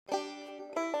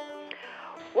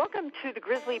Welcome to The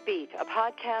Grizzly Beat, a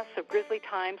podcast of Grizzly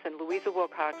Times and Louisa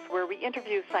Wilcox, where we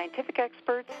interview scientific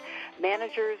experts,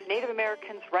 managers, Native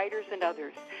Americans, writers, and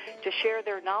others to share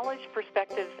their knowledge,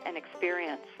 perspectives, and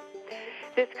experience.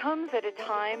 This comes at a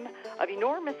time of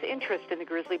enormous interest in the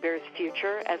grizzly bear's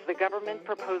future as the government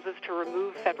proposes to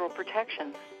remove federal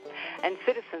protections, and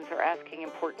citizens are asking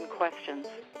important questions.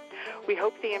 We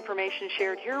hope the information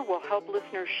shared here will help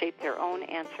listeners shape their own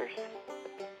answers.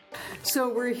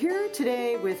 So we're here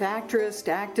today with actress,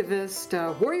 activist,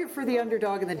 warrior for the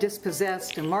underdog and the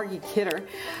dispossessed, Margie Kidder,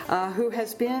 who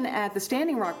has been at the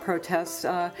Standing Rock protests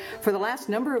for the last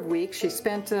number of weeks. She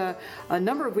spent a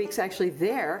number of weeks actually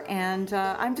there, and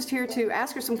I'm just here to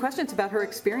ask her some questions about her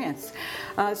experience.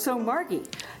 So Margie,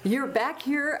 you're back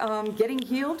here getting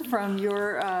healed from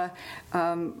your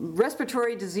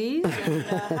respiratory disease, and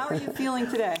how are you feeling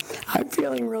today? I'm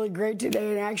feeling really great today,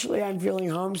 and actually I'm feeling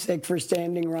homesick for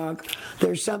Standing Rock.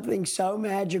 There's something so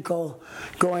magical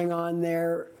going on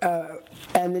there,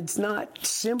 and it's not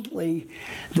simply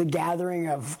the gathering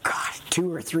of,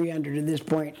 200 or 300 at this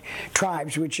point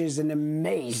tribes, which is an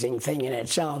amazing thing in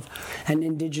itself, and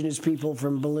indigenous people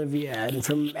from Bolivia and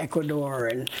from Ecuador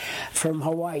and from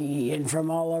Hawaii and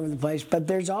from all over the place. But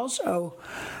there's also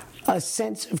a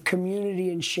sense of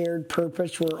community and shared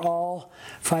purpose. We're all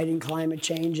fighting climate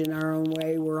change in our own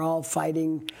way. We're all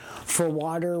fighting for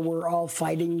water. We're all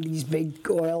fighting these big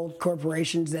oil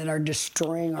corporations that are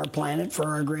destroying our planet for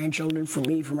our grandchildren, for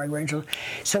me, for my grandchildren.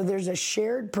 So there's a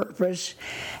shared purpose.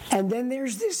 And then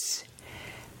there's this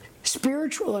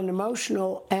spiritual and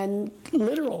emotional and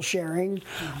literal sharing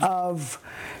of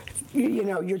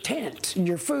your tent,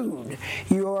 your food,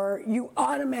 you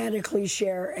automatically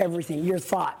share everything, your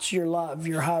thoughts, your love,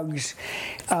 your hugs,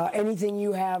 anything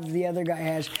you have, the other guy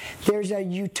has. There's a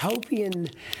utopian,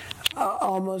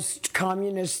 almost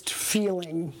communist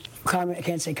feeling, I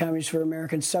can't say communist for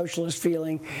Americans, socialist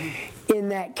feeling in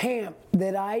that camp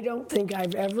that I don't think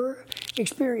I've ever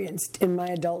experienced in my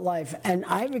adult life, and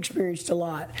I've experienced a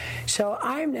lot. So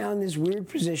I'm now in this weird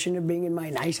position of being in my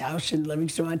nice house in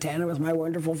Livingston, Montana with my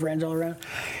wonderful friends all around,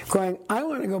 going, I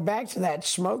want to go back to that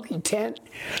smoky tent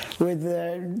with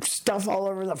the stuff all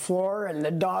over the floor and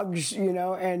the dogs,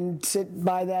 and sit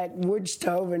by that wood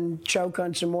stove and choke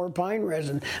on some more pine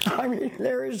resin. I mean,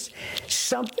 there is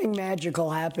something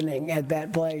magical happening at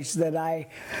that place that I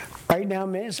right now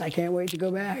miss. I can't wait to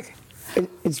go back.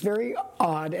 It's very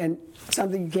odd and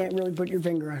something you can't really put your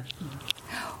finger on.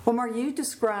 Well, Mark, you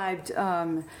described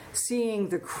seeing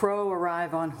the Crow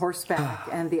arrive on horseback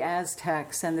and the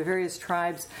Aztecs and the various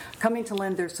tribes coming to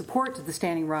lend their support to the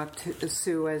Standing Rock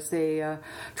Sioux as they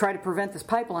try to prevent this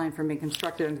pipeline from being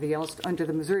constructed under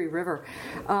the Missouri River.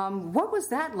 What was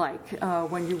that like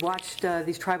when you watched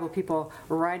these tribal people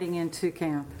riding into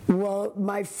camp? Well,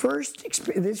 my first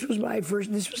this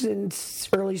was in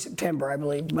early September, I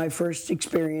believe, my first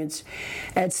experience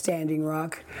at Standing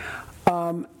Rock.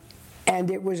 And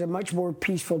it was a much more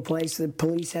peaceful place. The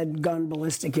police hadn't gone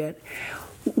ballistic yet.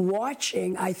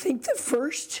 Watching, I think the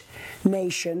first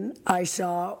nation I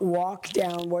saw walk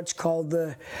down what's called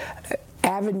the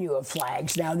Avenue of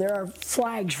Flags. Now, there are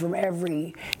flags from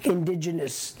every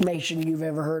indigenous nation you've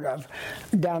ever heard of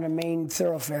down a main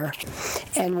thoroughfare.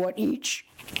 And what each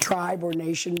tribe or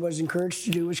nation was encouraged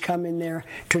to do was come in their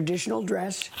traditional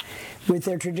dress with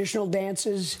their traditional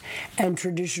dances and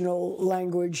traditional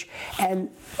language, and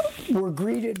were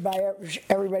greeted by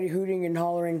everybody hooting and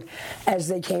hollering as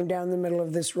they came down the middle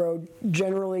of this road,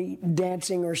 generally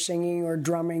dancing or singing or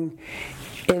drumming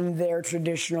in their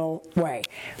traditional way.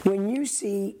 When you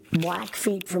see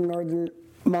Blackfeet from northern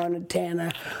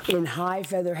Montana in high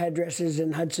feather headdresses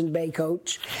and Hudson Bay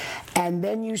coats, and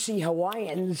then you see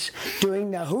Hawaiians doing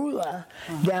the hula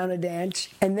down a dance,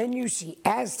 and then you see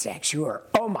Aztecs who are,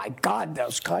 oh my God,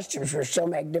 those costumes were so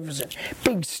magnificent.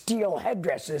 Big steel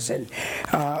headdresses and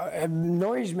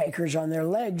noisemakers on their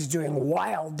legs doing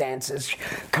wild dances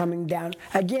coming down,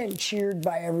 again cheered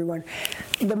by everyone.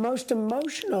 The most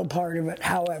emotional part of it,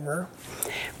 however,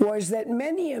 was that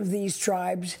many of these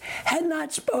tribes had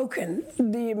not spoken.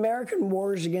 The American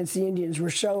wars against the Indians were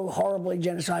so horribly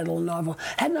genocidal and awful,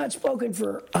 had not spoken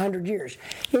for 100 years.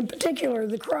 In particular,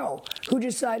 the Crow, who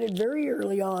decided very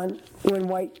early on, when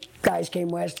white guys came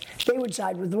west, they would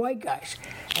side with the white guys.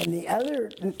 And the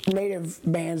other native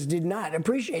bands did not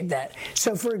appreciate that.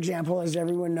 So, for example, as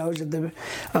everyone knows, at the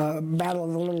Battle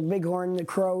of the Little Bighorn, the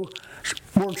Crow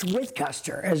works with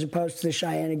Custer as opposed to the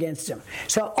Cheyenne against him.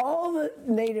 So all the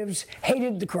natives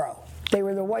hated the Crow. They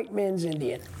were the white man's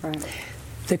Indian. Right.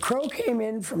 The Crow came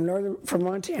in from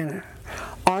Montana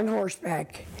on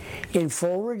horseback in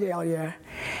full regalia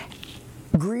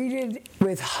greeted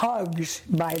with hugs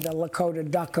by the Lakota,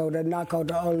 Dakota,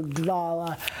 Nakota,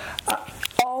 Oglala,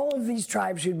 all of these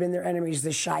tribes who'd been their enemies,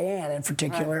 the Cheyenne in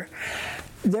particular.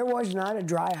 There was not a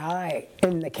dry eye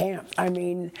in the camp. I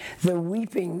mean, the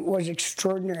weeping was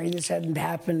extraordinary. This hadn't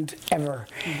happened ever.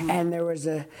 And there was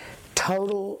a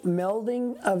total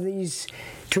melding of these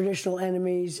traditional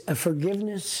enemies, a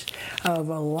forgiveness of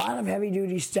a lot of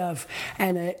heavy-duty stuff,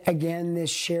 and again, this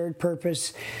shared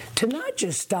purpose to not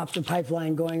just stop the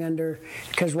pipeline going under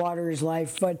because water is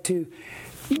life, but to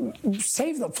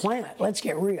save the planet. Let's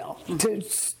get real. To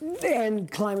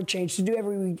end climate change, to do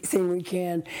everything we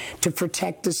can to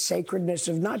protect the sacredness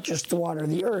of not just the water,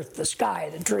 the earth, the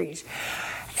sky, the trees.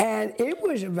 And it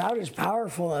was about as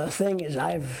powerful a thing as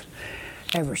I've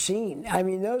ever seen. I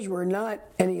mean, those were not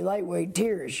any lightweight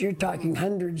tears. You're talking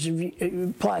hundreds of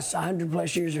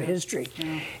 100+ years of history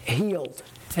healed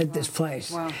at this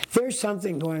place. Wow. There's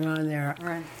something going on there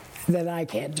that I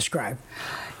can't describe.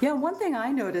 Yeah, one thing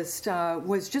I noticed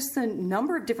was just the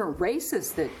number of different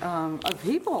races that of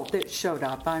people that showed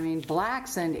up. I mean,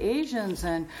 blacks and Asians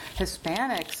and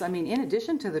Hispanics. I mean, in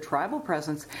addition to the tribal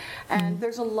presence, and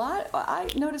there's a lot. I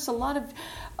noticed a lot of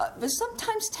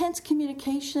sometimes tense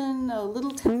communication, a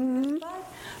little tense,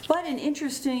 but an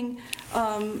interesting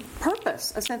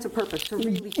purpose, a sense of purpose to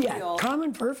really feel. Yeah,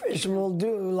 common purpose will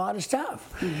do a lot of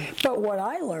stuff. But what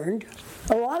I learned,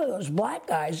 a lot of those black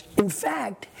guys, in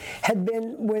fact, had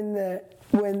been when the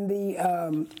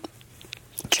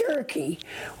Cherokee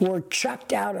were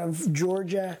chucked out of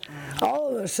Georgia, all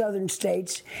of those southern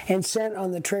states, and sent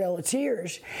on the Trail of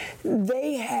Tears.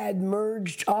 They had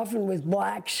merged often with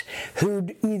blacks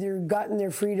who'd either gotten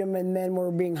their freedom and then were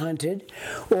being hunted,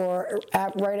 or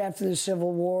right after the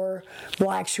Civil War,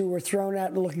 blacks who were thrown out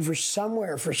and looking for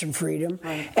somewhere for some freedom,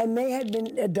 and they had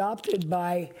been adopted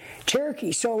by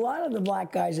Cherokee. So a lot of the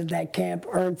black guys at that camp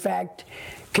are in fact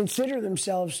consider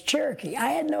themselves Cherokee.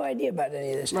 I had no idea about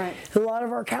any of this. A lot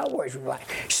of our cowboys were black.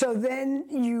 So then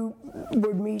you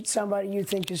would meet somebody you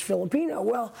think is Filipino.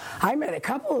 Well, I met a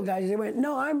couple of guys. They went,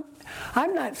 no, I'm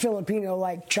not Filipino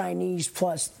like Chinese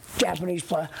plus Japanese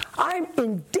plus. I'm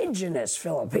indigenous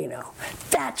Filipino.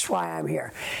 That's why I'm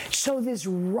here. So this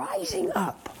rising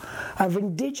up of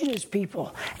indigenous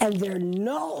people and their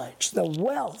knowledge, the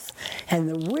wealth and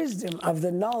the wisdom of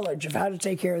the knowledge of how to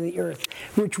take care of the earth,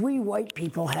 which we white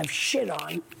people have shit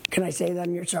on. Can I say that?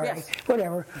 You're sorry. Yes.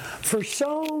 Whatever. For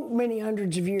so many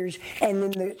hundreds of years,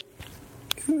 and in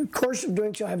the course of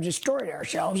doing so have destroyed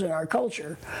ourselves and our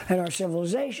culture and our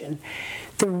civilization.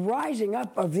 The rising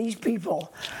up of these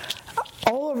people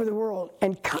all over the world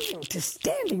and coming to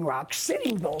Standing Rock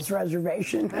Sitting Bull's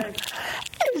reservation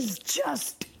is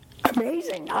just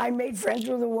amazing. I made friends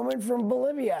with a woman from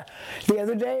Bolivia the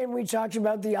other day, and we talked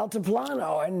about the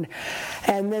Altiplano, and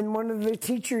then one of the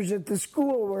teachers at the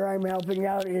school where I'm helping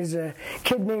out is a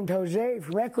kid named Jose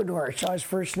from Ecuador. Saw his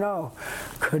first snow,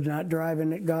 could not drive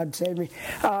in it. God save me.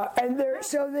 And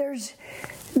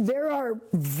there are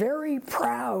very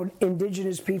proud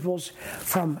indigenous peoples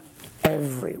from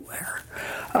everywhere.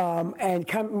 I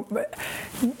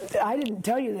didn't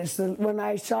tell you this. When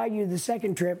I saw you the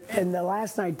second trip and the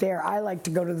last night there, I like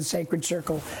to go to the Sacred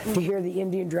Circle to hear the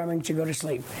Indian drumming to go to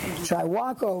sleep. So I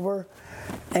walk over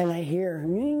and I hear,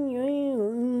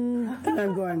 and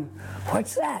I'm going,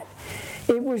 what's that?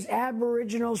 It was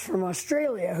Aboriginals from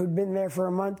Australia who'd been there for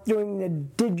a month doing the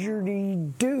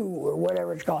didgeridoo, or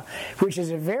whatever it's called, which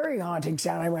is a very haunting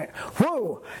sound. I went,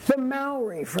 whoa, the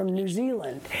Maori from New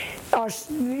Zealand.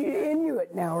 The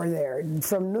Inuit now are there,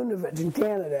 from Nunavut in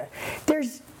Canada.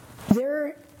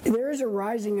 There is a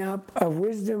rising up of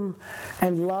wisdom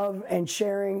and love and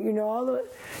sharing. You know,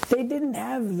 they didn't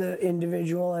have the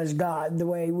individual as God the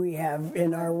way we have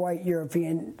in our white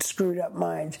European screwed up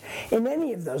minds in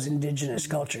any of those indigenous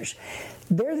cultures.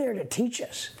 They're there to teach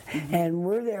us, and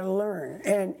we're there to learn.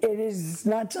 And it is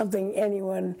not something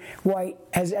anyone white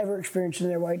has ever experienced in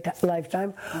their white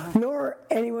lifetime, nor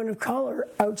anyone of color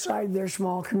outside their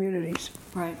small communities.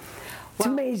 Right. It's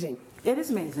amazing. It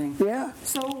is amazing. Yeah.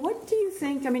 So what do you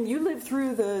think, I mean, you lived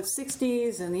through the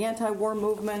 60s and the anti-war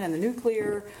movement and the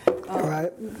nuclear,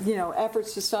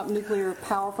 efforts to stop nuclear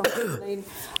power from originating.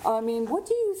 I mean, what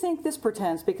do you think this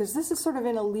portends? Because this is sort of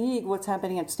in a league, what's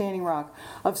happening at Standing Rock,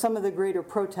 of some of the greater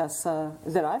protests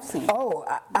that I've seen. Oh,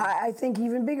 I think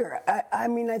even bigger. I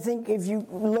mean, I think if you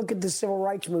look at the civil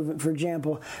rights movement, for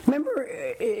example, remember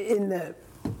in the,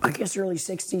 I guess, early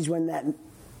 60s when that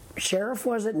sheriff,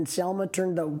 was it, in Selma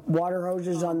turned the water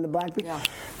hoses on the black people? Yeah.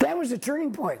 That was a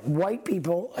turning point. White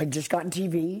people had just gotten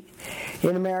TV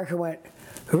in America, went,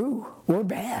 ooh, we're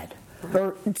bad,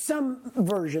 or some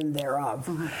version thereof.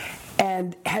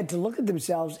 and had to look at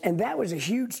themselves, and that was a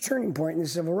huge turning point in the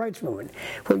civil rights movement.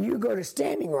 When you go to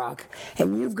Standing Rock,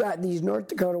 and you've got these North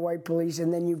Dakota white police,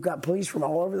 and then you've got police from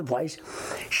all over the place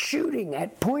shooting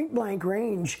at point-blank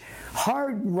range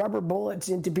hard rubber bullets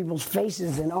into people's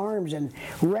faces and arms and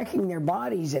wrecking their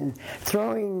bodies and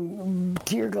throwing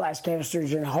tear gas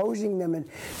canisters and hosing them and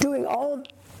doing all,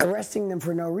 arresting them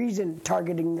for no reason,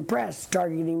 targeting the press,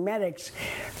 targeting medics,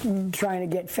 trying to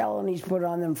get felonies put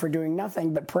on them for doing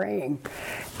nothing but praying,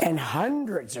 and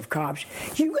hundreds of cops.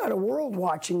 You got a world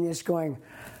watching this going,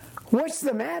 what's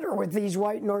the matter with these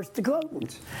white North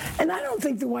Dakotans? And I don't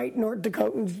think the white North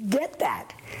Dakotans get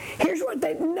that. Here's what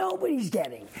nobody's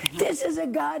getting. This is a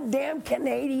goddamn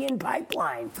Canadian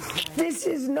pipeline. This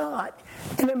is not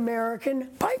an American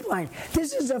pipeline.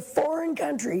 This is a foreign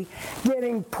country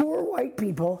getting poor white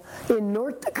people in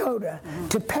North Dakota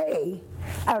to pay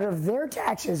out of their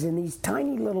taxes in these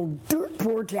tiny little dirt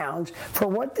poor towns for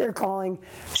what they're calling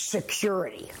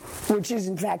security, which is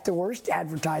in fact the worst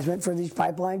advertisement for these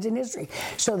pipelines in history.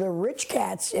 So the rich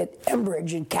cats at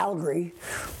Enbridge in Calgary,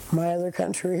 my other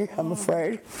country, I'm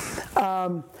afraid,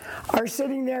 are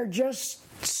sitting there just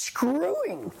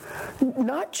screwing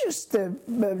not just the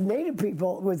native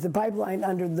people with the pipeline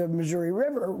under the Missouri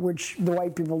River, which the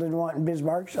white people didn't want in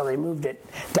Bismarck, so they moved it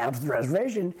down to the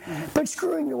reservation, but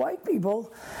screwing the white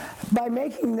people by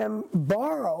making them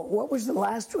borrow, what was the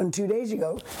last one 2 days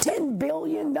ago, $10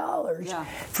 billion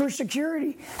for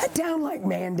security. A town like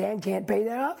Mandan can't pay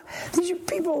that off. These are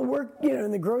people who work, in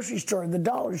the grocery store, the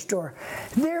dollar store.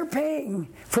 They're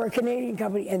paying for a Canadian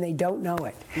company and they don't know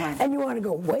it. Right. And you want to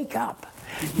go, wake up.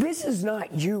 This is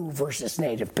not you versus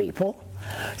native people.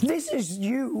 This is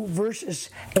you versus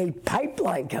a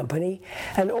pipeline company,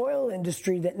 an oil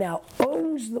industry that now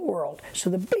owns the world. So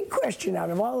the big question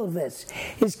out of all of this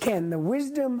is, can the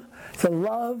wisdom, the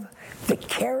love, the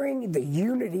caring, the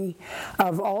unity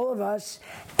of all of us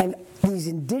and these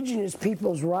indigenous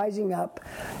peoples rising up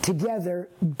together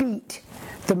beat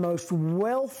the most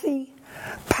wealthy,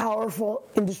 powerful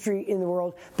industry in the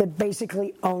world that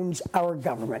basically owns our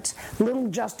governments? Little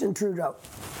Justin Trudeau,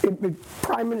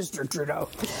 Prime Minister Trudeau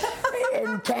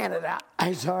in Canada,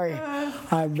 I'm sorry,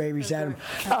 I babysat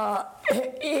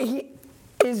him. He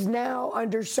is now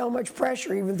under so much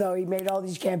pressure, even though he made all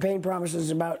these campaign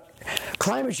promises about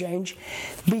climate change,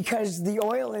 because the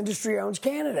oil industry owns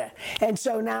Canada. And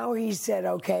so now he said,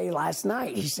 okay, last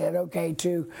night, he said, okay,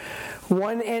 to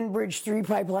one Enbridge 3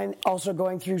 pipeline also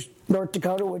going through North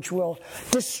Dakota, which will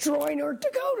destroy North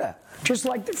Dakota, just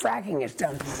like the fracking has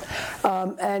done.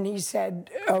 And he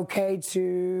said, okay,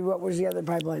 to, what was the other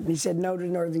pipeline? He said no to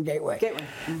Northern Gateway.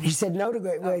 He said no to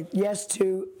Gateway, yes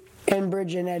to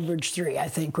Enbridge and Enbridge 3, I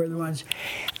think, were the ones.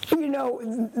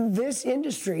 This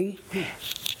industry,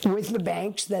 with the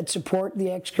banks that support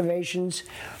the excavations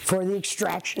for the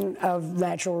extraction of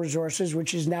natural resources,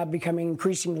 which is now becoming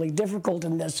increasingly difficult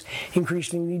and thus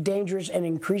increasingly dangerous and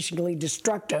increasingly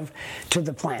destructive to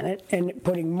the planet and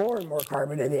putting more and more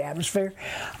carbon in the atmosphere,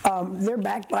 they're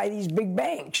backed by these big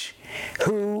banks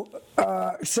who,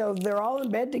 so they're all in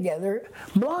bed together,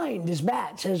 blind as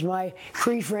bats, as my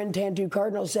Cree friend Tantu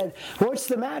Cardinal said. What's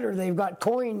the matter? They've got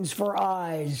coins for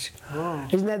eyes. Whoa.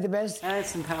 Isn't that the best?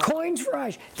 That's empowering. Coins for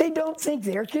eyes. They don't think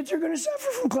their kids are going to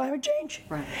suffer from climate change.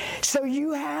 Right. So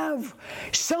you have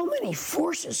so many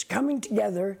forces coming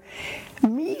together,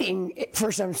 meeting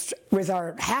with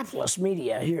our hapless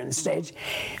media here in the States,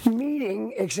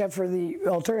 meeting, except for the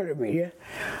alternative media.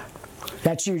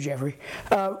 That's you, Jeffrey.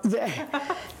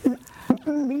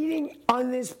 Meeting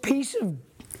on this piece of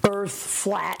earth,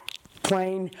 flat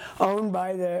plane, owned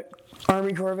by the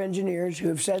Army Corps of Engineers, who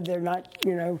have said they're not,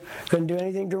 going to do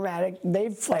anything dramatic.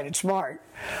 They've played it smart.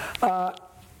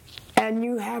 And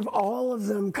you have all of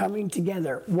them coming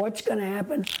together. What's going to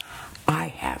happen? I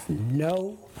have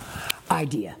no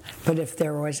idea. But if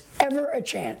there was ever a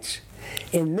chance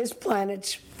in this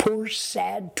planet's poor,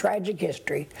 sad, tragic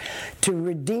history to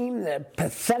redeem the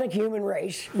pathetic human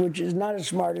race, which is not as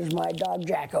smart as my dog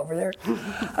Jack over there,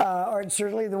 or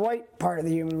certainly the white part of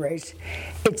the human race,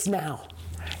 it's now.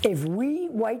 If we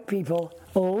white people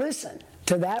listen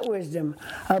to that wisdom,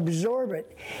 absorb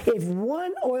it, if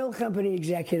one oil company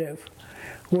executive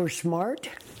were smart,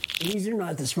 these are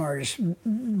not the smartest,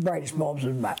 brightest bulbs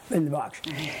in the box,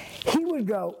 he would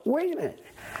go, wait a minute,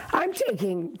 I'm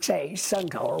taking, say,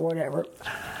 Suncolor or whatever,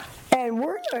 and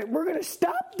we're going to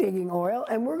stop digging oil,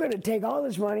 and we're going to take all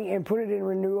this money and put it in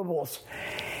renewables.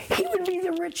 He would be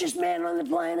the richest man on the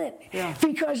planet,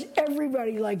 because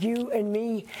everybody like you and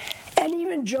me And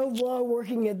even Joe Blow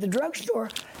working at the drugstore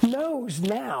knows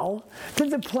now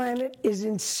that the planet is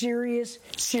in serious,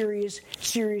 serious,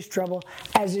 serious trouble,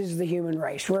 as is the human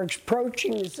race. We're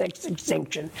approaching the sixth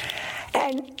extinction.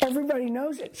 And everybody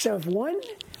knows it. So if one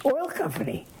oil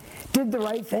company did the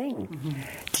right thing,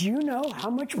 do you know how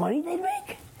much money they'd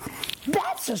make?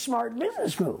 That's a smart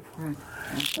business move.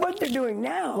 What they're doing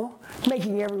now,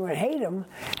 making everyone hate them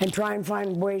and try and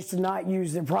find ways to not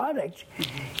use their product,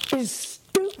 is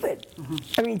stupid.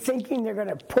 I mean, thinking they're going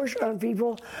to push on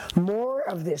people more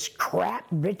of this crap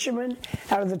bitumen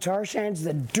out of the tar sands,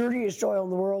 the dirtiest oil in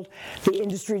the world, the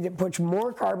industry that puts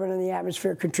more carbon in the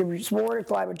atmosphere, contributes more to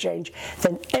climate change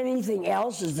than anything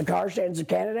else is the tar sands of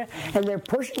Canada, and they're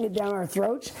pushing it down our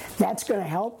throats. That's going to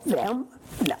help them?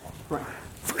 No. Right.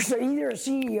 So either a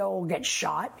CEO will get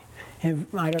shot, and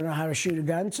I don't know how to shoot a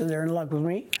gun, so they're in luck with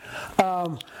me,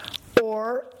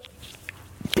 or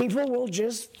people will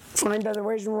just find other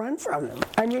ways to run from them.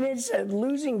 I mean, it's a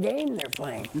losing game they're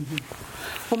playing.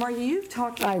 Well, Margie, you've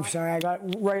talked... I'm sorry, I got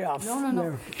right off.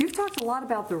 No. You've talked a lot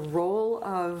about the role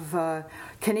of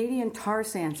Canadian tar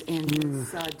sands in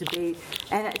this debate,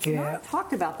 and it's not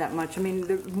talked about that much. I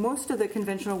mean, most of the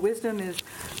conventional wisdom is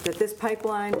that this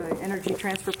pipeline, Energy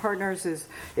Transfer Partners,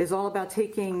 is all about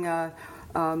taking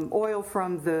oil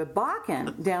from the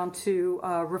Bakken down to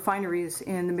refineries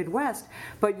in the Midwest.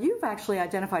 But you've actually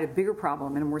identified a bigger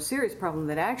problem and a more serious problem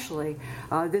that actually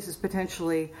this is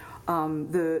potentially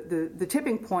the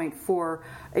tipping point for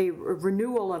a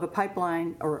renewal of a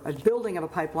pipeline or a building of a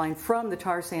pipeline from the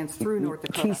tar sands through North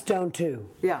Dakota. Keystone 2.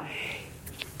 Yeah.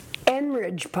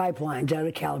 Enbridge Pipelines out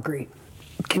of Calgary,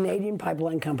 Canadian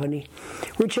pipeline company,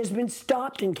 which has been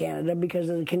stopped in Canada because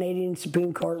of the Canadian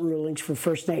Supreme Court rulings for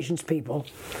First Nations people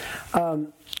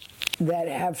that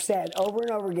have said over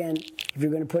and over again, if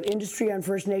you're going to put industry on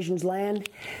First Nations land,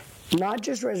 not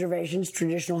just reservations,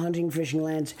 traditional hunting and fishing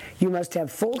lands, you must have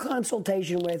full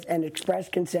consultation with and express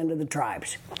consent of the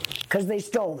tribes, because they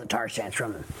stole the tar sands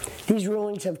from them. These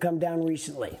rulings have come down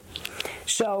recently.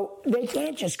 So they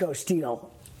can't just go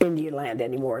steal Indian land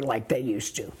anymore like they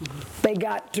used to. They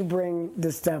got to bring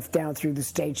the stuff down through the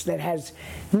states that has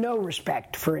no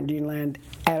respect for Indian land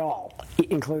at all,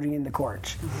 including in the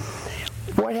courts.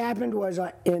 What happened was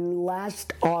in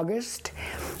last August,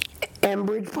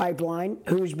 Enbridge Pipeline,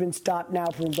 who's been stopped now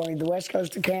from going to the west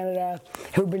coast of Canada,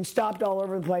 who've been stopped all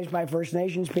over the place by First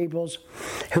Nations peoples,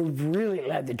 who've really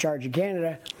led the charge in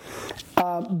Canada,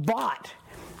 bought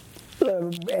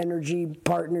Energy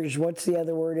Partners, what's the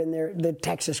other word in there? The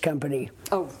Texas company.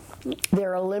 Oh.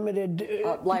 They're a limited...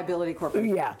 liability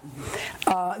corporation. Yeah.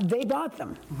 They bought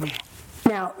them.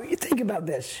 Now, think about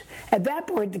this. At that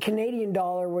point, the Canadian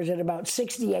dollar was at about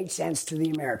 68 cents to the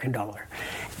American dollar.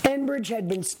 Enbridge had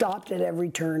been stopped at every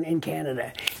turn in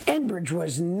Canada. Enbridge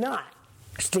was not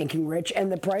stinking rich,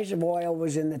 and the price of oil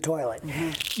was in the toilet.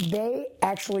 They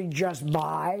actually just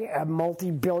buy a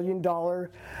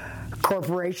multi-billion-dollar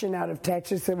corporation out of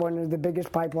Texas, one of the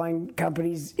biggest pipeline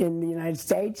companies in the United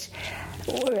States.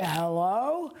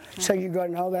 Hello? So you go,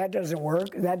 no, that doesn't work.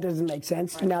 That doesn't make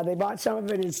sense. Now, they bought some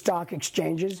of it in stock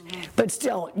exchanges, but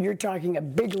still, you're talking a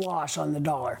big loss on the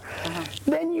dollar.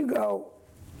 Then you go,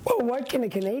 well, what can a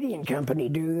Canadian company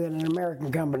do that an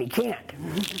American company can't?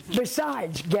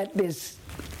 Besides, get this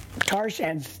tar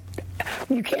sands.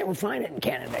 You can't refine it in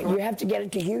Canada. You have to get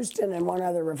it to Houston and one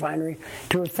other refinery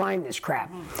to refine this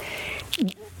crap.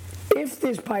 If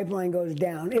this pipeline goes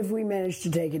down, if we manage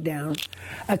to take it down,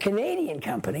 a Canadian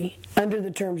company, under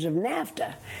the terms of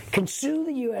NAFTA, can sue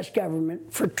the U.S.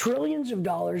 government for trillions of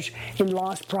dollars in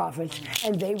lost profits,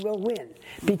 and they will win,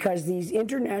 because these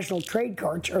international trade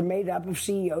courts are made up of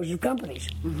CEOs of companies.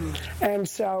 And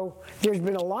so there's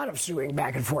been a lot of suing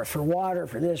back and forth for water,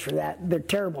 for this, for that. They're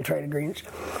terrible trade agreements.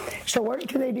 So what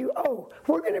can they do? Oh,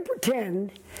 we're going to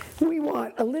pretend we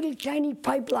want a little tiny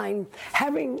pipeline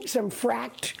having some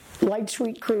fracked light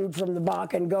sweet crude from the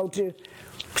Bakken go to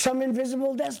some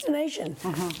invisible destination.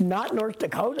 Not North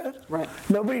Dakota. Right.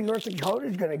 Nobody in North Dakota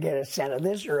is going to get a cent of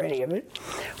this or any of it.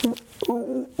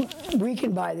 We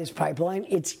can buy this pipeline.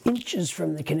 It's inches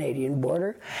from the Canadian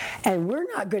border, and we're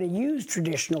not going to use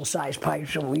traditional size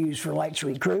pipes that we use for light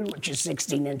sweet crude, which is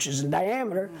 16 inches in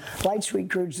diameter. Light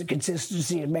sweet crude's the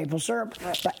consistency of maple syrup,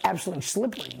 but absolutely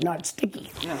slippery, not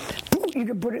sticky. You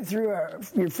can put it through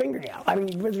your fingernail. I mean,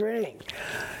 you can put it through anything.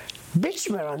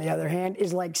 Bitumen, on the other hand,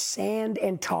 is like sand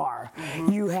and tar.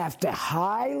 You have to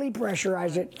highly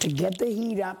pressurize it to get the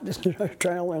heat up. I'm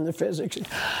trying to learn the physics.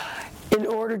 In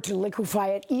order to liquefy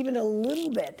it even a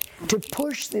little bit, to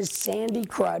push this sandy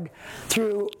crud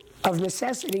through of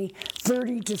necessity,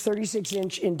 30 to 36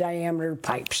 inch in diameter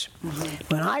pipes.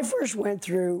 When I first went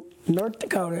through North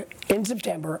Dakota in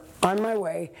September on my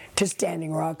way to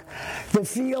Standing Rock, the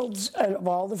fields of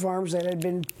all the farms that had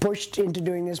been pushed into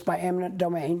doing this by eminent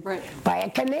domain, by a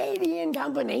Canadian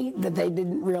company that they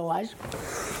didn't realize,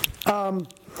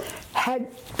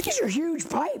 these are huge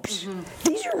pipes.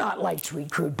 These are not light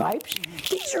sweet crude pipes.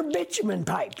 These are bitumen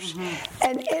pipes.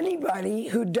 And anybody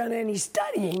who'd done any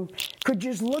studying could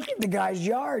just look at the guy's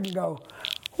yard and go,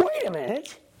 wait a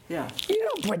minute. Yeah. You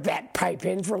don't put that pipe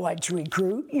in for light sweet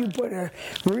crude. You put a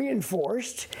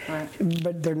reinforced,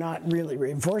 but they're not really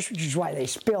reinforced, which is why they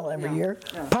spill every year,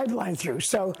 pipeline through.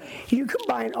 So you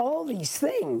combine all these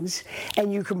things,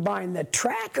 and you combine the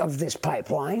track of this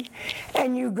pipeline,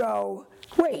 and you go,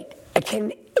 wait,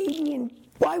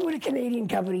 why would a Canadian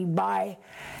company buy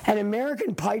an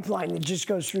American pipeline that just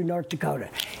goes through North Dakota?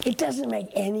 It doesn't make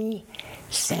any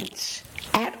sense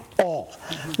at all.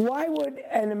 Why would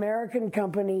an American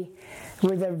company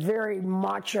with a very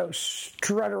macho,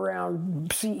 strut-around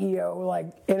CEO like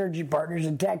Energy Partners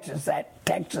in Texas, that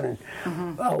Texan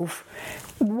oaf,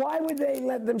 why would they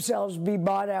let themselves be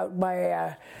bought out by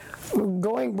a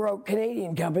going broke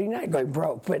Canadian company, not going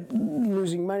broke, but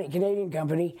losing money Canadian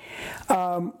company?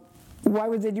 Why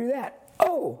would they do that?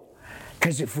 Oh,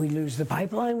 because if we lose the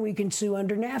pipeline, we can sue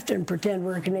under NAFTA and pretend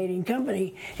we're a Canadian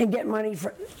company and get money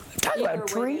for. Talk about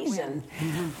treason.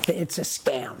 It's a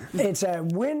scam. It's a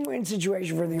win-win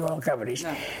situation for the oil companies.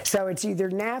 So it's either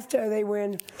NAFTA they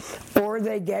win, or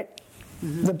they get.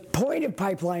 The point of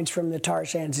pipelines from the tar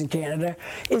sands in Canada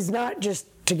is not just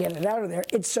to get it out of there,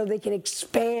 it's so they can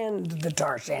expand the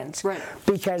tar sands.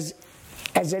 Because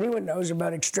as anyone knows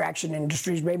about extraction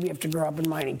industries, maybe you have to grow up in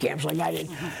mining camps like I did,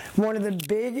 one of the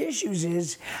big issues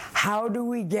is how do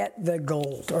we get the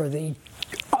gold or the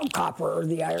copper or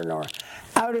the iron ore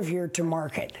out of here to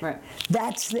market?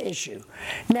 That's the issue.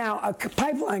 Now, a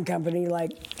pipeline company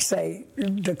like, say,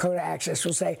 Dakota Access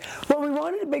will say, well, we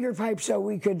wanted a bigger pipe so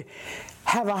we could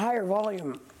have a higher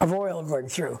volume of oil going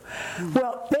through.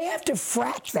 Well, they have to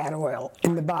frack that oil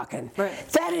in the Bakken.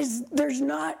 That is, there's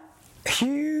not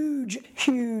huge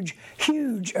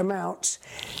amounts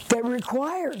that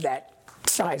require that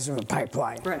size of a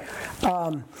pipeline.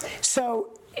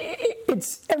 So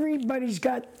it's everybody's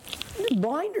got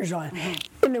blinders on.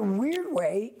 In a weird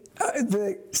way,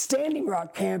 the Standing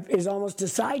Rock camp is almost a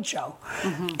sideshow,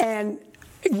 and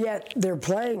yet they're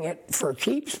playing it for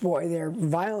keeps. Boy, they're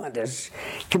violent as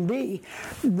can be.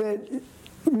 The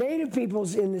Native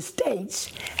peoples in the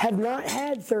States have not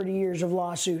had 30 years of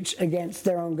lawsuits against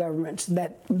their own governments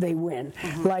that they win,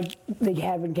 like they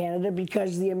have in Canada,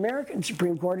 because the American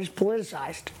Supreme Court is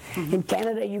politicized. In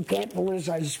Canada, you can't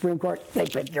politicize the Supreme Court. They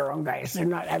pick their own guys. They're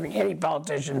not having any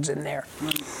politicians in there.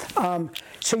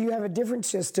 So you have a different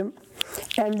system,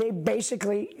 and they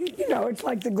basically, it's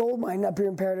like the gold mine up here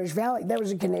in Paradise Valley. That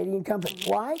was a Canadian company.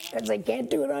 Why? Because they can't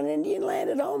do it on Indian land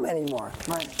at home anymore.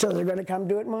 So they're going to come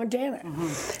do it in Montana.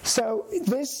 So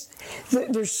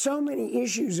there's so many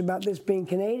issues about this being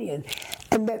Canadian,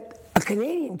 and that a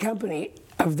Canadian company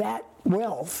of that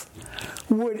wealth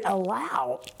would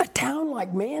allow a town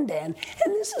like Mandan,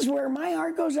 and this is where my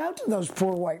heart goes out to those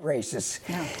poor white racists,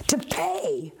 to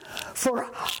pay for,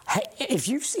 if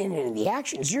you've seen any of the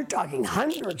actions, you're talking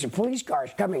hundreds of police cars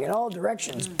coming in all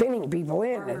directions, pinning people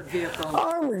in,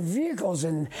 armored vehicles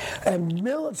and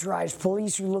militarized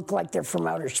police who look like they're from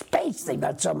outer space. They've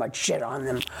got so much shit on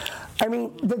them. I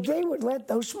mean, that they would let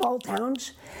those small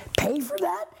towns pay for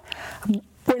that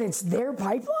when it's their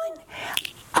pipeline?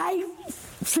 I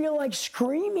feel like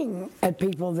screaming at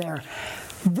people there.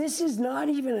 This is not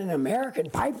even an American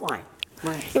pipeline.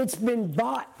 It's been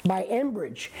bought by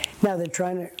Enbridge. Now they're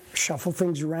trying to shuffle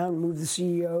things around, move the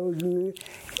CEOs.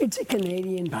 It's a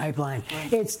Canadian pipeline.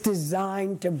 It's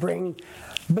designed to bring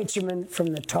bitumen from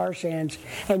the tar sands,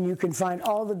 and you can find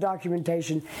all the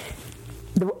documentation.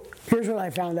 Here's what I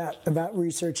found out about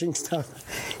researching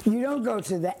stuff. You don't go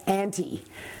to the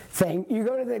thing. You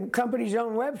go to the company's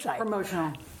own website.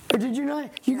 Promotional. Or did you not?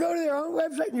 You go to their own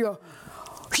website and you go,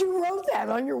 you wrote that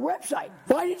on your website.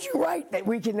 Why did you write that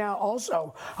we can now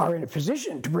also are in a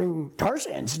position to bring tar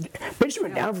sands,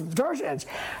 bitumen down from the tar sands?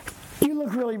 You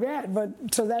look really bad, but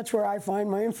so that's where I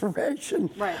find my information.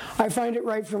 I find it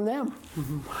right from them.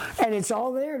 And it's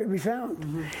all there to be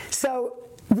found. So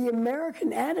the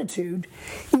American attitude,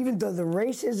 even though the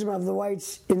racism of the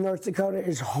whites in North Dakota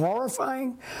is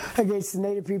horrifying against the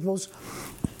Native peoples,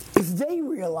 if they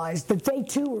realized that they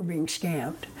too were being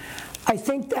scammed, I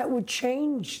think that would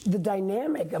change the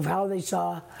dynamic of how they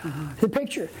saw the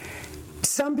picture.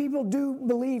 some people do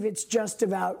believe it's just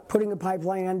about putting a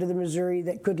pipeline under the Missouri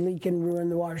that could leak and ruin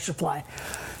the water supply.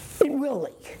 It will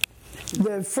leak.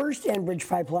 The first Enbridge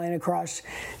pipeline across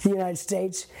the United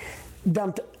States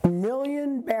dumped 1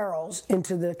 million barrels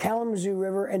into the Kalamazoo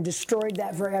River and destroyed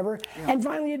that forever, and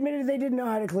finally admitted they didn't know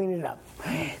how to clean it up.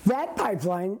 That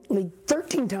pipeline leaked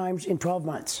 13 times in 12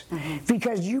 months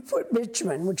because you put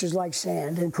bitumen, which is like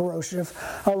sand and corrosive,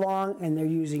 along, and they're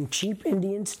using cheap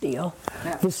Indian steel,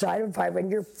 the side of a pipe,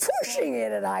 and you're pushing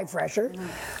it at high pressure.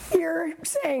 You're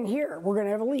saying, here, we're going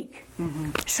to have a leak.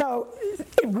 So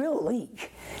it will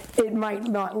leak. It might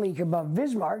not leak above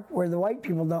Bismarck, where the white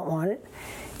people don't want it.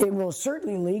 It will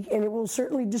certainly leak, and it will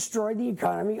certainly destroy the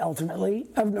economy, ultimately,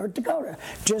 of North Dakota,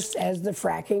 just as the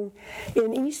fracking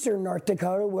in eastern North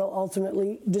Dakota will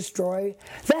ultimately destroy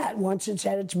that. Once it's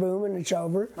had its boom and it's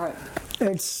over,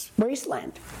 it's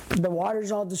wasteland. The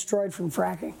water's all destroyed from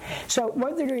fracking. So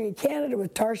what they're doing in Canada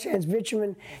with tar sands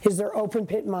bitumen is they're open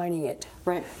pit mining it.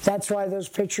 That's why those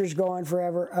pictures go on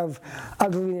forever of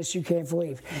ugliness you can't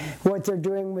believe. What they're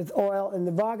doing with oil in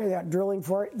the Bakken, they're not drilling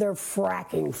for it, they're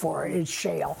fracking for it. It's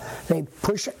shale. They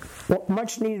push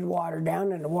much needed water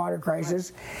down in a water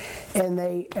crisis, and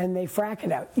they frack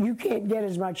it out. You can't get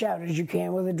as much out as you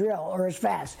can with a drill or as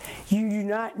fast. You do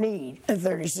not need a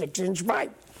 36-inch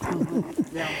pipe.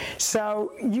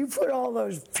 So you put all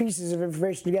those pieces of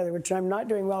information together, which I'm not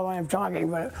doing well when I'm talking,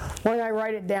 but when I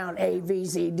write it down, A, B,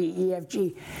 C, D, E, F,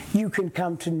 G, you can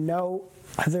come to no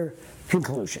other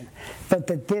conclusion but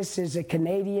that this is a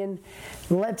Canadian,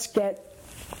 let's get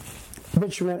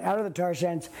bitumen out of the tar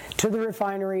sands to the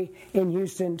refinery in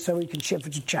Houston so we can ship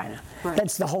it to China.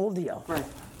 That's the whole deal.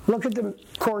 Look at the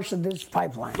course of this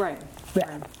pipeline.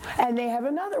 And they have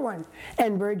another one,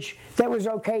 Enbridge, that was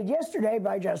okayed yesterday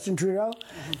by Justin Trudeau,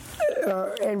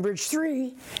 Enbridge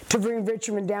 3, to bring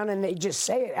bitumen down, and they just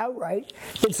say it outright.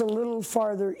 It's a little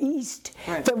farther east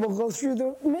that will go through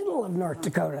the middle of North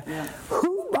Dakota.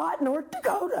 Who bought North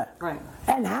Dakota?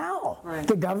 And how?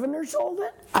 The governor sold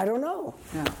it? I don't know.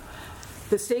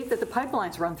 The state that the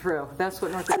pipelines run through. That's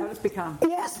what North Dakota's become.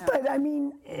 Yes, but I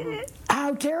mean,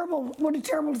 how terrible, what a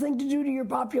terrible thing to do to your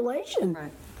population.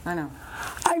 I know.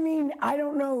 I mean, I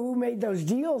don't know who made those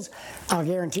deals. I'll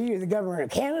guarantee you the government of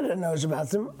Canada knows about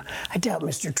them. I doubt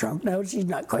Mr. Trump knows. He's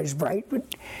not quite as bright, but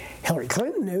Hillary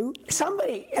Clinton knew.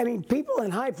 Somebody, I mean, people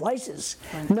in high places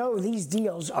know these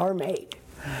deals are made,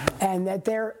 and that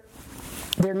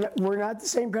we're not the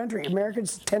same country.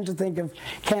 Americans tend to think of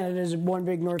Canada as one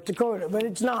big North Dakota, but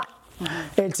it's not.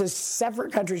 It's a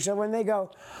separate country. So when they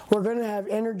go, we're going to have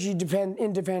energy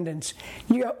independence,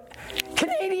 you go,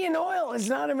 Canadian oil is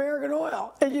not American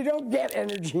oil, and you don't get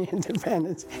energy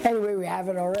independence. Anyway, we have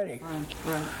it already.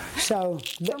 So,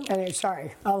 anyway,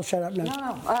 sorry, I'll shut up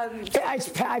now.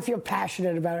 I feel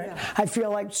passionate about it. I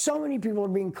feel like so many people are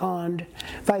being conned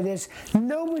by this.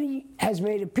 Nobody has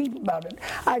made a peep about it.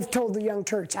 I've told the Young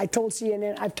Turks, I told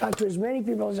CNN, I've talked to as many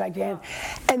people as I can,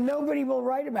 and nobody will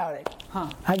write about it.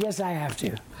 I guess I have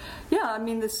to. I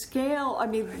mean, the scale, I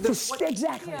mean... The scale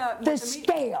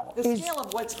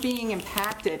of what's being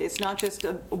impacted, it's not just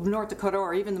North Dakota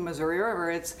or even the Missouri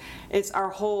River, it's our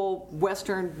whole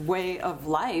Western way of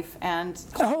life and...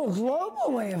 The whole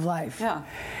global way of life.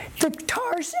 The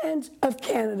tar sands of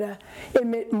Canada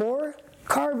emit more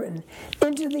carbon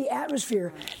into the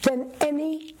atmosphere than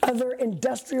any other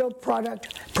industrial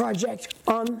project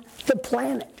on the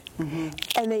planet.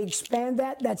 And they expand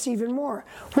that's even more.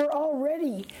 We're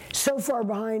already so far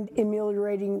behind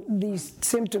ameliorating these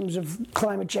symptoms of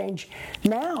climate change.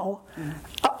 Now,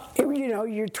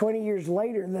 you're 20 years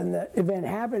later than the event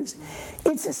happens.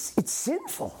 It's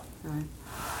sinful.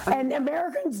 And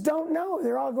Americans don't know.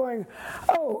 They're all going,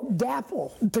 oh,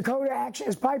 DAPL, Dakota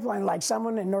Access Pipeline, like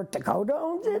someone in North Dakota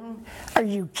owns it? Are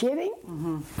you kidding?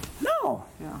 No.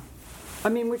 I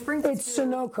mean, which brings it's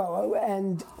Sunoco,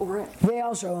 and they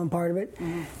also own part of it,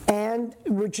 and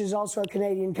which is also a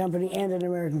Canadian company and an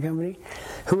American company,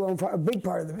 who own a big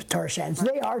part of the tar sands.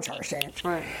 They are tar sands,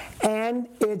 and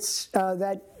it's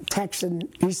that Texan.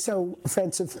 He's so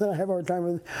offensive that I have a hard time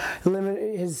with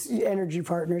his energy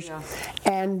partners,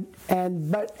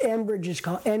 but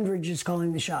Enbridge is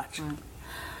calling the shots.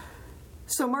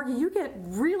 So, Margie, you get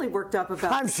really worked up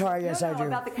about... I'm sorry, I do.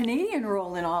 ...about the Canadian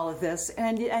role in all of this,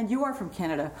 and you are from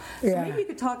Canada. So maybe you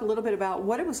could talk a little bit about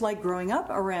what it was like growing up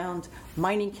around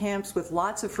mining camps with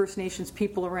lots of First Nations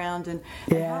people around, and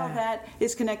how that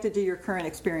is connected to your current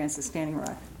experience at Standing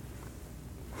Rock.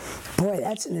 Boy,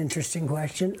 that's an interesting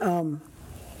question.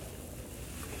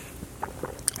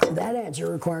 That answer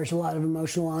requires a lot of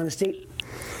emotional honesty.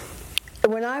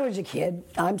 When I was a kid,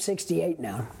 I'm 68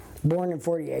 now, born in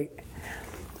 48.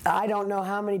 I don't know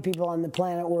how many people on the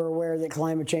planet were aware that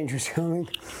climate change was coming,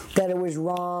 that it was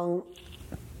wrong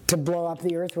to blow up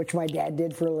the earth, which my dad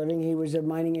did for a living. He was a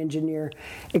mining engineer,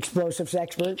 explosives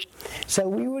expert. So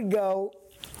we would go.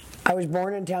 I was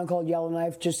born in a town called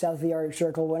Yellowknife, just south of the Arctic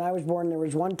Circle. When I was born, there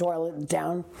was one toilet in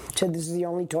town. Said this is the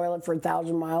only toilet for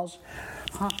 1,000 miles.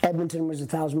 Edmonton was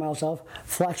 1,000 miles south.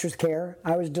 Flush with care.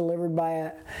 I was delivered by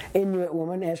an Inuit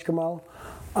woman, Eskimo,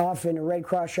 off in a Red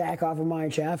Cross shack off a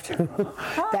mine shaft.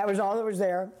 That was all that was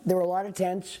there. There were a lot of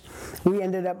tents. We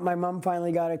ended up, my mom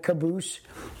finally got a caboose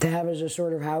to have as a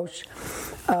sort of house.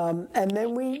 And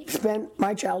then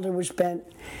my childhood was spent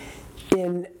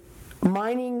in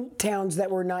mining towns that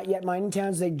were not yet mining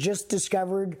towns. They just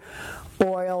discovered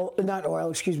one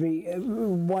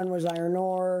was iron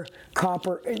ore,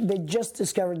 copper. They just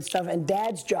discovered stuff, and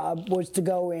Dad's job was to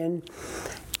go in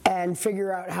and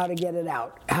figure out how to get it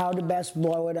out, how to best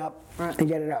blow it up and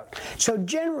get it out. So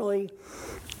generally,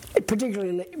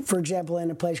 particularly, for example,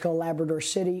 in a place called Labrador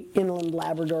City, inland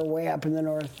Labrador, way up in the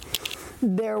north,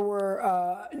 there were,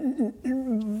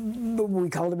 we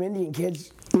called them Indian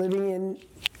kids, living in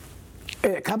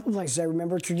a couple of places I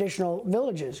remember, traditional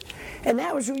villages. And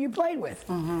that was who you played with.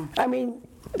 Mm-hmm. I mean,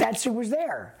 that's who was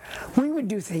there. We would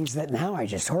do things that now I'm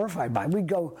just horrified by. We'd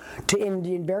go to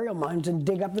Indian burial mounds and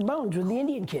dig up the bones with the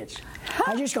Indian kids.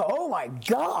 I just go, oh my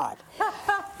God.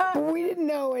 But we didn't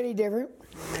know any different.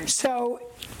 So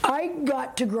I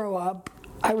got to grow up.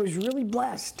 I was really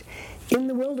blessed in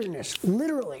the wilderness.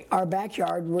 Literally, our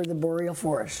backyard were the boreal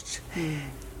forests. Mm.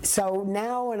 So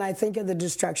now when I think of the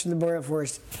destruction of the boreal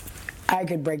forest, I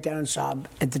could break down and sob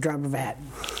at the drop of a hat.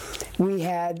 We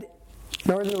had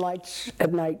northern lights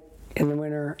at night in the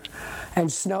winter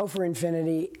and snow for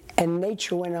infinity, and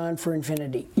nature went on for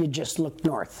infinity. You just looked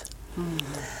north.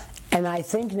 Mm-hmm. And I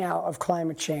think now of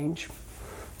climate change,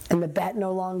 and that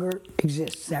no longer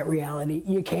exists, that reality.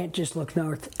 You can't just look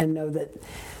north and know that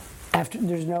after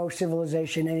there's no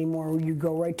civilization anymore. You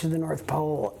go right to the North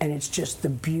Pole, and it's just the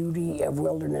beauty of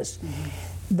wilderness. Mm-hmm.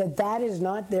 That is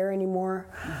not there anymore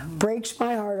breaks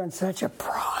my heart on such a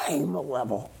primal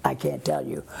level, I can't tell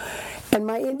you. And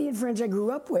my Indian friends I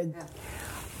grew up with,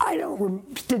 I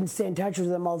didn't stay in touch with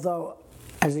them, although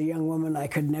as a young woman I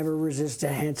could never resist a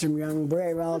handsome young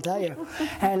brave, I'll tell you.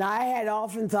 And I had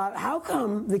often thought, how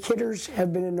come the Kidders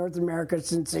have been in North America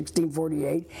since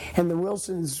 1648 and the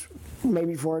Wilsons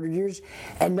maybe 400 years,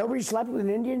 and nobody slept with an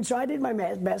Indian, so I did my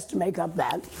best to make up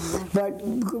that. But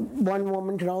one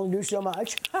woman can only do so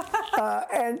much.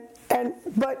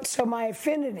 But so my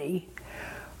affinity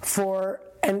for,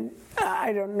 and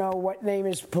I don't know what name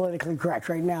is politically correct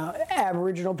right now,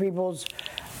 Aboriginal peoples,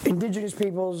 Indigenous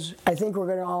peoples, I think we're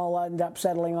going to all end up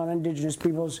settling on Indigenous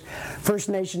peoples, First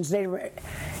Nations, Native.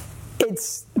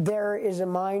 There is a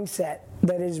mindset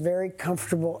that is very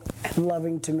comfortable and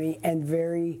loving to me and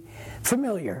very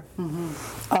familiar.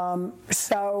 Mm-hmm.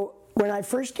 So when I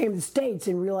first came to the States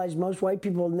and realized most white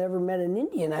people had never met an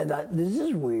Indian, I thought, this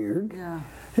is weird. Yeah.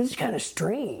 This is kind of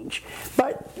strange.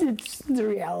 But it's the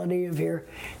reality of here.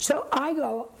 So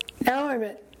now I'm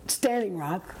at Standing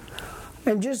Rock,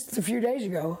 and just a few days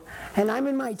ago, and I'm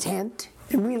in my tent.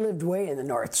 And we lived way in the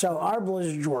north, so our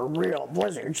blizzards were real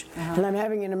blizzards. Uh-huh. And I'm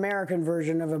having an American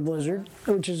version of a blizzard,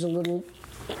 which is a little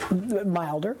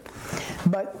milder.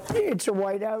 But it's a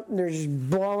whiteout, and there's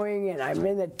blowing, and I'm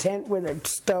in the tent with a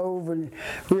stove and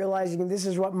realizing this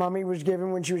is what Mommy was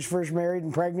given when she was first married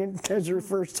and pregnant as her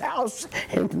first house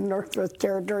in the Northwest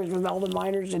Territories with all the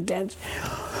miners and tents.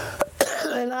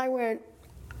 And I went,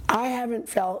 I haven't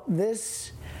felt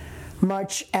this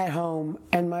much at home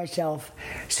and myself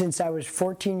since I was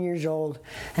 14 years old,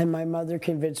 and my mother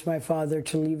convinced my father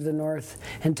to leave the North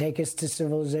and take us to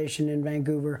civilization in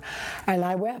Vancouver. And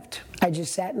I wept. I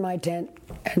just sat in my tent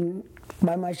and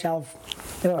by myself.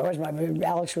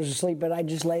 Alex was asleep, but I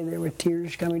just lay there with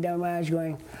tears coming down my eyes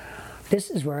going, this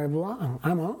is where I belong.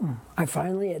 I'm home. I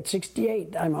finally, at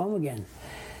 68, I'm home again.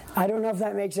 I don't know if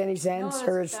that makes any sense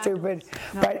or it's stupid,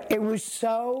 but it was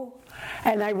so,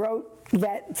 and I wrote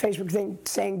that Facebook thing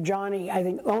saying Johnny, I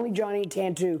think only Johnny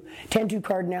Tantu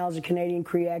Cardinal is a Canadian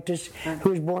Cree actress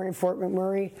who was born in Fort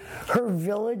McMurray. Her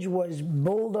village was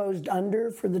bulldozed under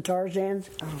for the tar sands.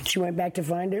 She went back to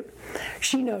find it.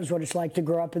 She knows what it's like to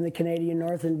grow up in the Canadian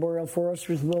North in boreal forests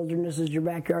with wilderness as your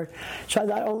backyard. So I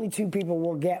thought only two people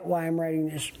will get why I'm writing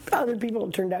this. Other people,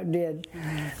 it turned out, did.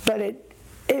 But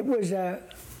it was a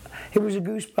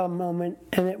goosebump moment,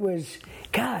 and it was,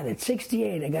 God, at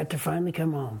 68, I got to finally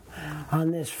come home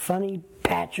on this funny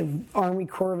patch of Army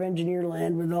Corps of Engineer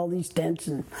land with all these tents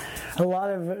and a lot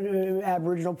of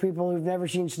Aboriginal people who've never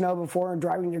seen snow before and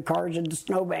driving their cars into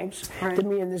snowbanks. Right. That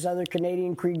me and this other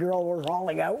Canadian Cree girl were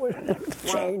hauling out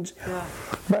with chains. Yeah.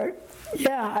 But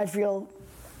yeah,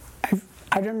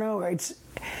 I don't know. I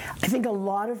think a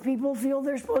lot of people feel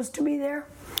they're supposed to be there.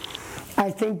 I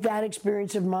think that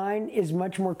experience of mine is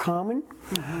much more common.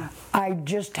 Mm-hmm. I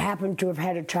just happen to have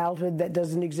had a childhood that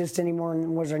doesn't exist anymore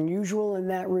and was unusual in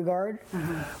that regard.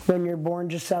 Mm-hmm. When you're born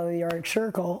just out of the Arctic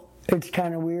Circle, it's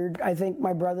kind of weird. I think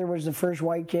my brother was the first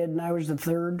white kid and I was the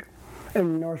third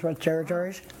in the Northwest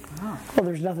Territories. Oh. Well,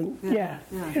 there's nothing, yeah.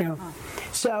 You know. Oh.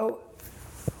 So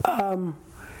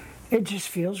it just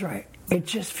feels right. It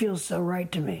just feels so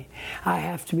right to me. I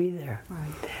have to be there.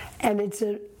 Right. And it's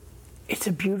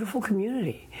a beautiful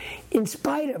community. In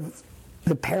spite of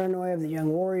the paranoia of the young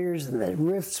warriors and the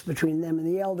rifts between them and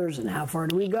the elders and how far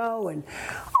do we go and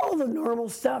all the normal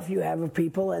stuff you have of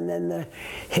people, and then the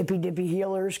hippy-dippy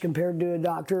healers compared to a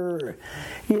doctor, or,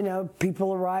 you know,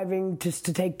 people arriving just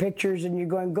to take pictures and you're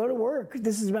going, go to work.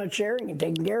 This is about sharing and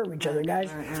taking care of each other,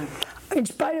 guys. In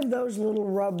spite of those little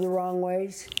rub the wrong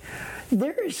ways,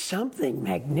 there is something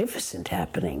magnificent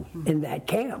happening in that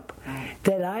camp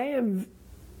that I have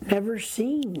never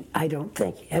seen, I don't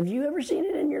think. Have you ever seen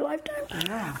it in your lifetime?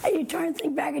 Yeah. You try and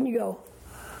think back and you go,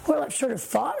 well, I've sort of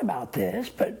thought about this,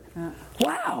 but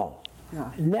wow.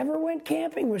 Yeah. Never went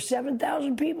camping with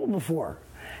 7,000 people before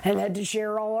and had to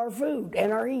share all our food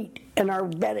and our heat and our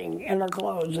bedding and our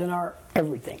clothes and our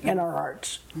everything and our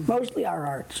hearts. Mm-hmm. Mostly our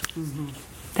hearts. Mm-hmm.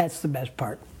 That's the best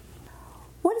part.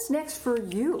 What is next for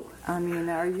you? I mean,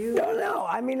 are you... No,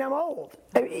 I mean, I'm old.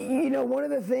 You know, one of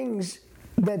the things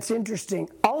that's interesting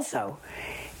also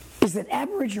is that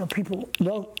Aboriginal people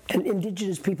and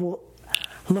Indigenous people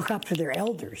look up to their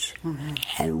elders,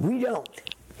 and we don't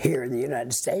here in the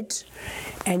United States.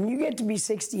 And you get to be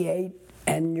 68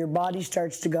 and your body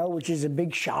starts to go, which is a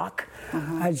big shock.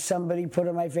 As somebody put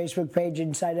on my Facebook page,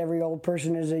 inside every old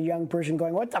person is a young person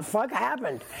going, what the fuck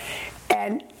happened?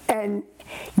 And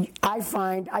I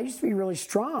find I used to be really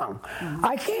strong.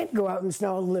 I can't go out in the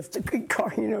snow and lift a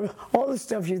car, you know, all the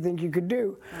stuff you think you could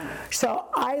do. So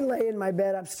I lay in my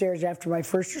bed upstairs after my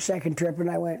first or second trip and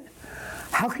I went,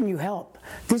 how can you help?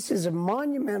 This is a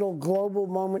monumental global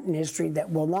moment in history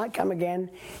that will not come again.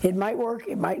 It might work,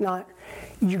 it might not.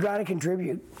 You got to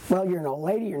contribute. Well, you're an old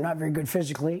lady, you're not very good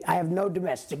physically. I have no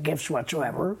domestic gifts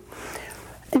whatsoever.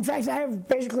 In fact, I have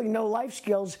basically no life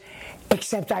skills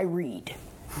except I read.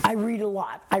 I read a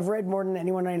lot. I've read more than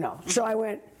anyone I know. So I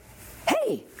went,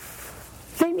 hey,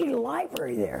 they need a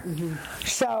library there.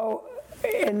 So,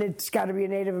 and it's got to be a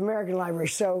Native American library.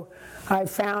 So I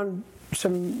found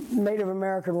some Native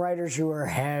American writers who are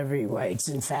heavyweights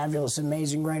and fabulous,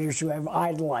 amazing writers who I've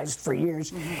idolized for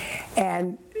years,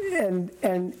 and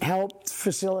helped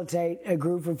facilitate a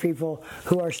group of people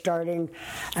who are starting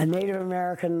a Native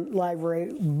American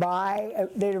library by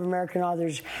Native American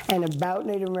authors and about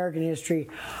Native American history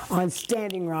on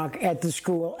Standing Rock at the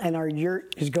school, and our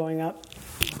yurt is going up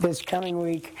this coming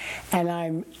week, and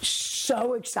I'm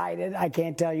so excited, I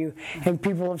can't tell you. And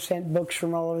people have sent books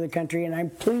from all over the country, and I'm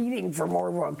pleading for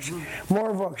more books.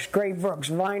 More books, great books.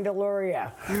 Vine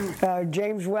Deloria,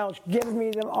 James Welch, give me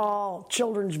them all.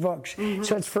 Children's books.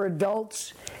 So it's for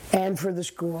adults and for the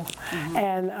school.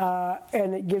 And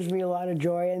it gives me a lot of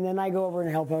joy. And then I go over and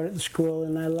help out at the school,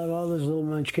 and I love all those little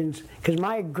munchkins, because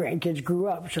my grandkids grew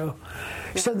up. So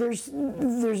there's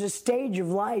a stage of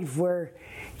life where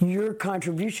your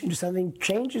contribution to something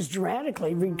changes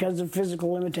dramatically because of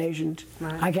physical limitations.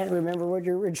 Right. I can't remember what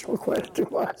your original question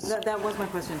was. That was my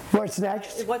question. What's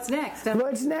next? What's next?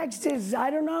 What's next is,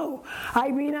 I don't know. I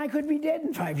mean, I could be dead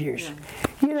in 5 years.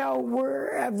 Yeah. You know,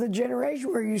 we're of the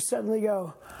generation where you suddenly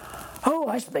go, oh,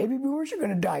 us baby boomers are going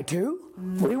to die too?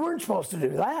 We weren't supposed to do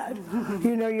that.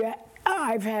 You know,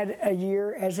 I've had a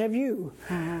year, as have you,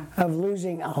 of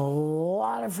losing a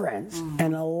lot of friends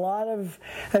and a lot of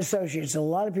associates, a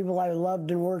lot of people I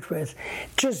loved and worked with,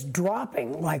 just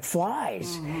dropping like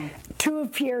flies. Two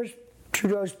of Pierre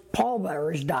Trudeau's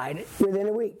pallbearers died within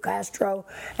a week, Castro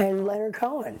and Leonard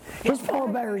Cohen. His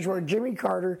pallbearers were Jimmy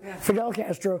Carter, Fidel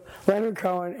Castro, Leonard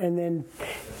Cohen, and then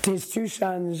his two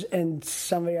sons and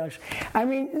somebody else. I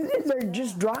mean, they're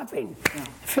just dropping.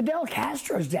 Fidel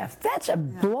Castro's death, that's a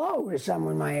blow to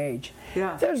someone my age.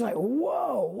 There's like,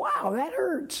 whoa, wow, that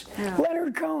hurts.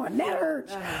 Leonard Cohen, that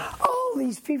hurts. All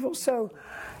these people. So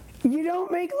you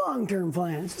don't make long-term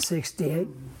plans at 68.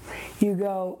 You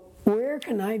go, where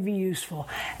can I be useful?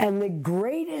 And the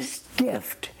greatest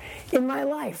gift in my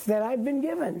life that I've been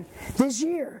given this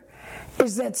year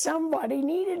is that somebody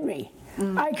needed me.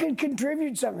 I could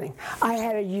contribute something. I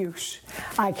had a use.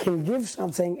 I can give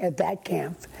something at that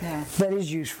camp that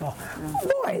is useful.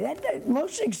 Boy,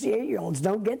 most 68-year-olds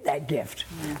don't get that gift.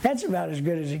 That's about as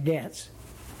good as it gets.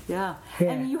 Yeah.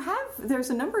 And there's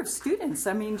a number of students,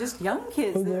 I mean, just young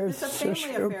kids. It's a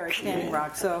family affair at Standing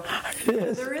Rock, so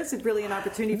there is really an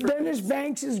opportunity for Dennis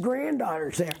Banks'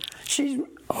 granddaughter's there. She's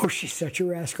such a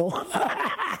rascal.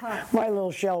 My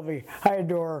little Shelby, I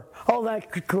adore her. All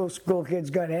that cool school kids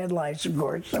got headlights, of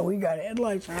course, so we got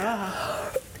headlights.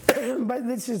 But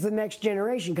this is the next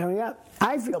generation coming up.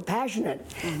 I feel passionate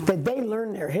that they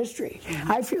learn their history.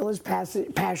 I feel as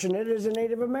passionate as a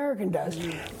Native American does.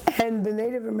 And the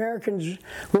Native Americans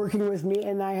working with me,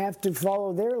 and I have to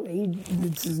follow their lead,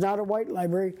 this is not a white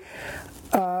library,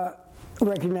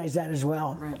 recognize that as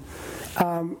well. Right.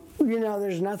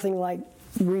 There's nothing like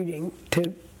reading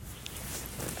to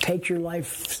take your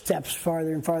life steps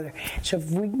farther and farther. So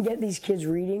if we can get these kids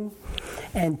reading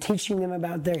and teaching them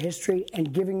about their history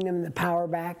and giving them the power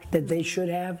back that they should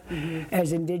have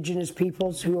as indigenous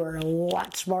peoples who are a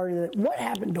lot smarter than... What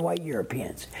happened to white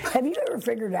Europeans? Have you ever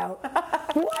figured out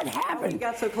what happened? We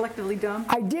got so collectively dumb.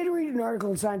 I did read an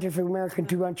article in Scientific American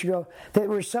 2 months ago that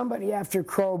was somebody after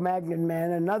Cro-Magnon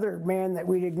man, another man that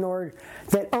we'd ignored,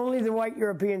 that only the white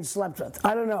Europeans slept with.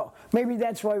 I don't know. Maybe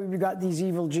that's why we've got these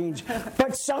evil genes.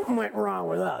 But something went wrong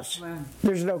with us. Wow.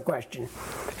 There's no question.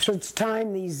 So it's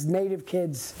time these Native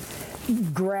kids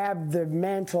grabbed the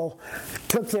mantle,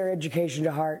 took their education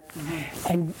to heart,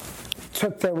 and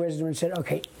took their wisdom and said,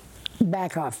 okay,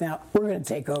 back off now. We're going to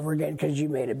take over again because you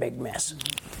made a big mess.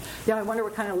 Yeah, I wonder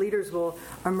what kind of leaders will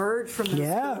emerge from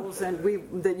those schools,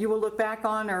 and that you will look back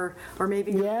on, or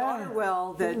maybe your daughter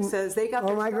will, that says they got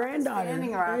their my start granddaughter.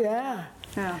 Standing Rock. Yeah.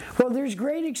 Well, there's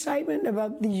great excitement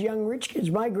about these young rich kids.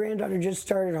 My granddaughter just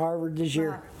started Harvard this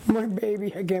year. My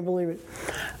baby, I can't believe it.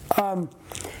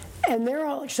 And they're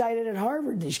all excited at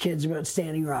Harvard, these kids, about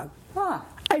Standing Rock.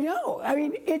 I know. I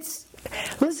mean, it's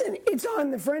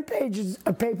on the front pages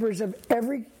of papers of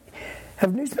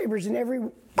newspapers in every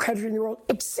country in the world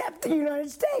except the United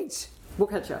States. We'll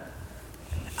catch up.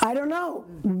 I don't know.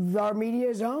 Our media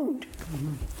is owned.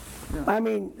 Yeah. I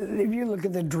mean, if you look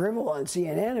at the drivel on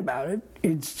CNN about it,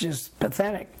 it's just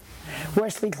pathetic.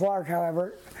 Wesley Clark,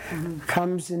 however,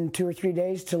 comes in 2 or 3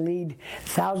 days to lead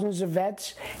thousands of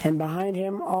vets, and behind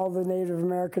him, all the Native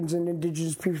Americans and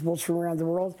indigenous peoples from around the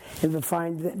world, and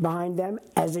behind them,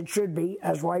 as it should be,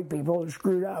 as white people are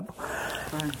screwed up,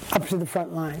 up to the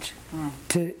front lines.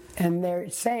 And they're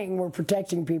saying we're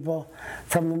protecting people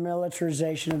from the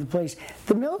militarization of the police.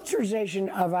 The militarization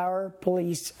of our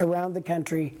police around the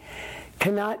country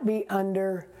cannot be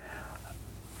understressed.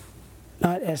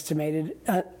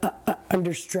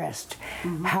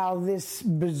 How this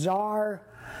bizarre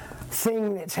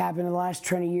thing that's happened in the last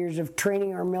 20 years of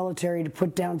training our military to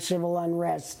put down civil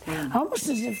unrest, almost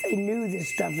as if they knew this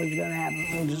stuff was going to happen.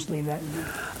 We'll just leave that.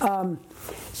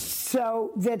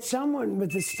 So that someone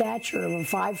with the stature of a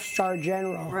 5-star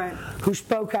general who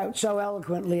spoke out so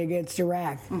eloquently against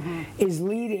Iraq is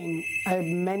leading a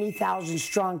many thousand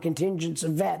strong contingents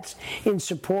of vets in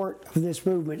support of this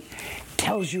movement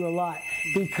tells you a lot,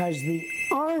 because the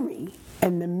Army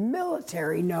and the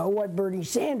military know what Bernie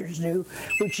Sanders knew,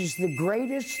 which is the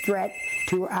greatest threat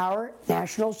to our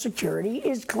national security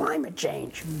is climate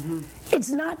change. It's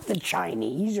not the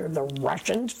Chinese or the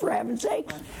Russians, for heaven's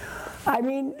sake. I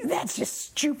mean, that's just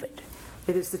stupid.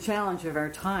 It is the challenge of our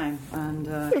time, and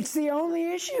it's the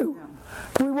only issue.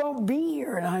 We won't be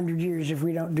here in 100 years if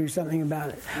we don't do something about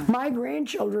it. My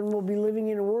grandchildren will be living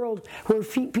in a world where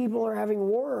people are having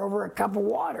war over a cup of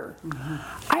water.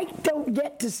 I don't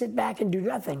get to sit back and do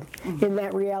nothing in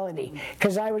that reality,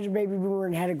 because I was a baby boomer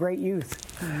and had a great youth.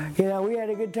 We had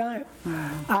a good time.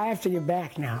 I have to get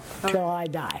back now till I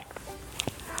die.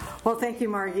 Well, thank you,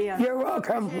 Margie. You're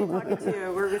welcome. Talking to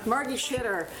you. We're with Margie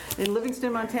Kidder in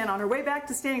Livingston, Montana, on her way back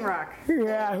to Standing Rock.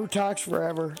 Yeah, who talks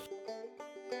forever.